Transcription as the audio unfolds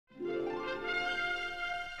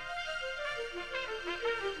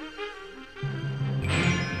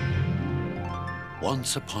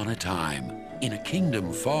Once upon a time, in a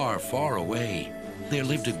kingdom far, far away, there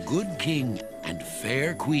lived a good king and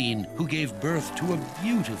fair queen who gave birth to a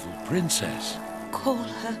beautiful princess. Call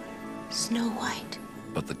her Snow White.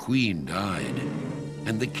 But the queen died,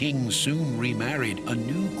 and the king soon remarried a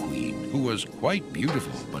new queen who was quite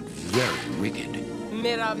beautiful but very wicked.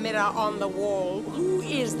 Mirror, mirror on the wall, who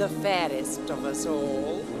is the fairest of us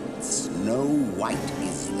all? Snow White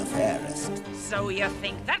is the fairest. So you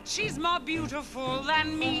think that she's more beautiful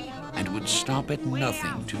than me? And would stop at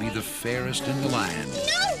nothing to be the fairest in the land.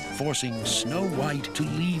 No! Forcing Snow White to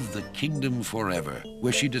leave the kingdom forever,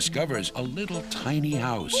 where she discovers a little tiny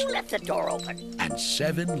house. Who left the door open? And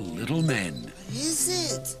 7 little men. What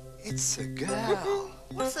is it? It's a girl.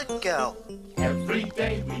 What's a girl? Every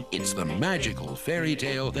day we... It's the magical fairy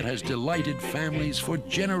tale that has delighted families for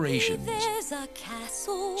generations. There's a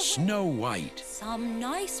castle. Snow White. Some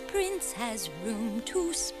nice prince has room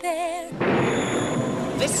to spare.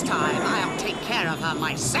 This time I'll take care of her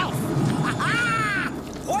myself. Ha-ha!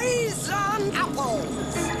 Poison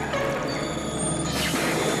apples!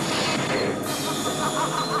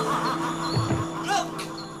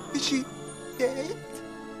 Look! Is she dead?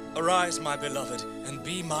 Arise, my beloved, and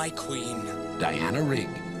be my queen. Diana Rigg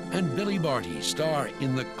and Billy Barty star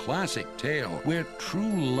in the classic tale where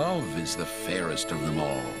true love is the fairest of them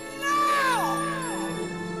all.